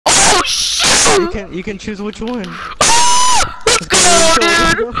Oh shit! You can choose which one. Oh, let's go,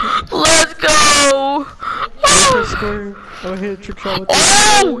 dude. Let's go. Square. Oh, hit a trick shot with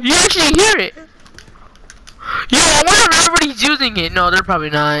Oh, you actually hear it. Yo, I wonder if everybody's using it. No, they're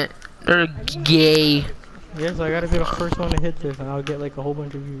probably not. They're gay. Yes, I gotta be the first one to hit this, and I'll get like a whole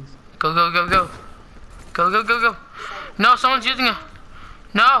bunch of views. Go, go, go, go. Go, go, go, go. No, someone's using it.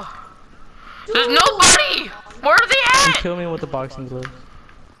 No. There's nobody. Where are they at? Kill me with the boxing gloves.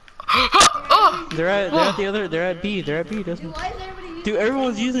 Oh. They're at the other. They're at B. They're at B. Doesn't. Dude,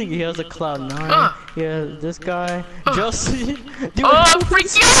 everyone's using it. He has a Cloud 9. Yeah, this guy. Justin. Dude,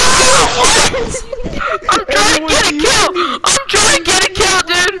 freak you! I'm trying to get a kill. I'm trying to get a kill,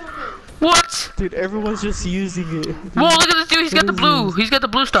 dude. What? Dude, everyone's just using it. Whoa, look at this dude. He's got the blue. He's got the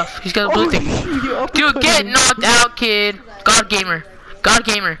blue stuff. He's got the blue thing. Dude, get knocked out, kid. God gamer. God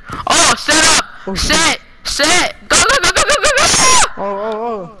gamer. Oh, set up. Set. Go, go, go, go, go, go,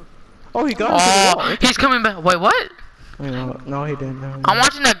 go. Oh, he got him. He's coming back. Wait, what? No, he didn't. No, I'm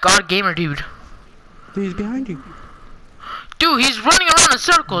watching that God gamer dude. Dude, he's behind you. Dude, he's running around in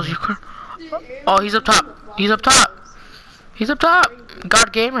circles. Oh, he's up top. He's up top. He's up top.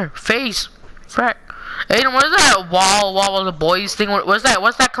 God gamer. Face. Frack. Aiden, what is that wall of the boys thing? What's that?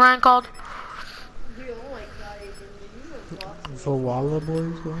 What's that clan called? Valhalla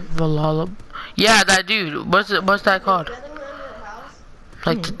boys? What? Valhalla. Yeah, that dude. What's that called?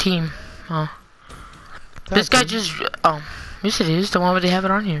 Like the team. Oh. This guy just. Oh. Yes, it is. The one where they have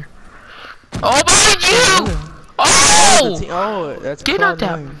it on here. Oh, behind you! Oh! Oh, that's get knocked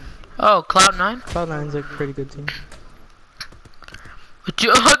out. Oh, Cloud 9? Cloud 9's a pretty good team. But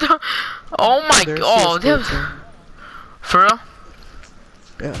you, oh my god. For real?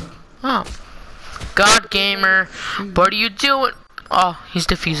 Yeah. Oh. God gamer. What are you doing? Oh, he's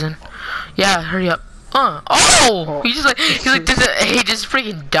defusing. Yeah, hurry up. Oh! He's like he just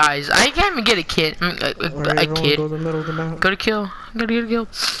freaking dies. I can't even get a kid. A kid. Go to kill. Gotta get a kill.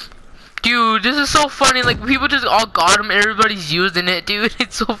 Dude, this is so funny. Like, people just all got him. Everybody's using it, dude.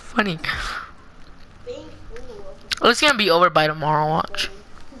 It's so funny. It's gonna be over by tomorrow. Watch.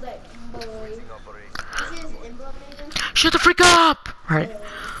 Shut the freak up! Right.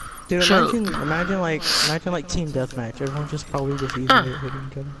 Dude, imagine like team deathmatch. Everyone just probably just using it, hitting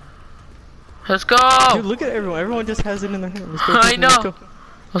each other. Let's go! Dude, look at everyone. Everyone just has it in their hand. Let's go. I know.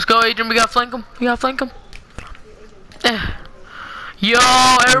 Let's go, Adrian. We gotta flank him. We gotta flank him. Yo,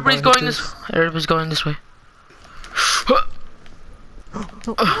 everybody's going this. Everybody's going this way.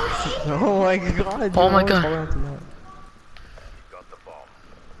 Oh my god. Oh my god.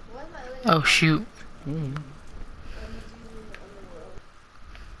 Oh shoot.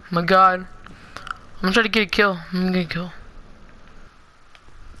 My god. I'm gonna try to get a kill. I'm gonna get a kill.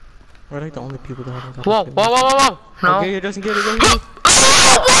 We're like the only people that have. Whoa, whoa, whoa, whoa, whoa! No. Okay, he doesn't get it. Oh,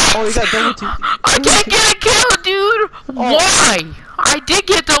 he got double teamed. I can't get a kill, dude. Why? I did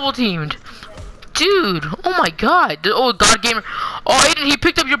get double teamed, dude. Oh my god. Oh, God gamer. Oh, Aiden, he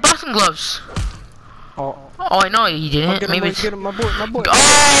picked up your boxing gloves. Oh, I know he didn't. Maybe it's. My boy.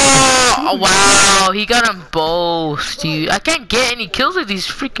 Oh, wow. He got them both, dude. I can't get any kills with these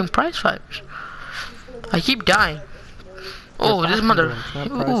freaking prize fighters. I keep dying. Oh, this mother.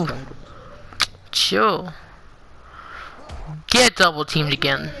 Ooh. Chill. Get double teamed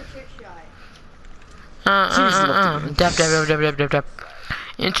again. Dap.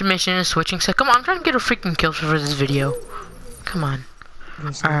 Intermission, switching set. Come on, I'm trying to get a freaking kill for this video. Come on.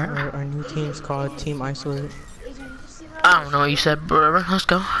 Our new team's called Team Isolate. I don't know what you said, bro. Let's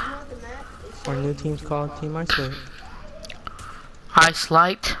go. Our new team's called Team Isolate.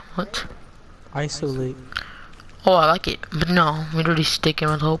 Isolate? What? Isolate. Oh, I like it. But no, we're already sticking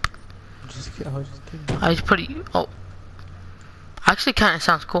with hope. Just kidding. I just put it. Oh. Actually, kind of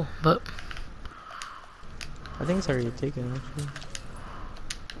sounds cool, but. I think it's already taken, actually.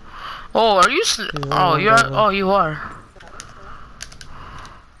 Oh, are you? Oh, you are. Oh, you are.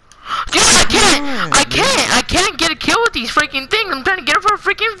 Dude, I can't get a kill with these freaking things. I'm trying to get it for a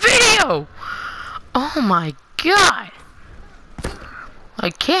freaking video. Oh my god. I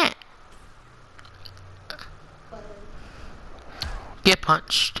can't. Get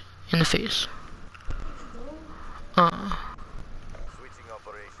punched in the face. Alright.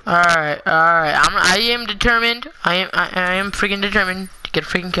 I am determined. I am freaking determined to get a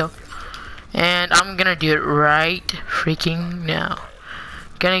freaking kill. And I'm gonna do it right freaking now.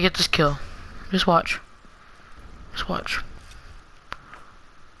 Gonna get this kill. Just watch. Just watch.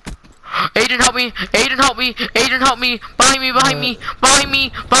 Aiden, help me! Aiden, help me! Aiden, help me! Behind me! Behind me! Behind me!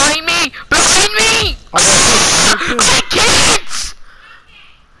 Behind me! Behind me! I can't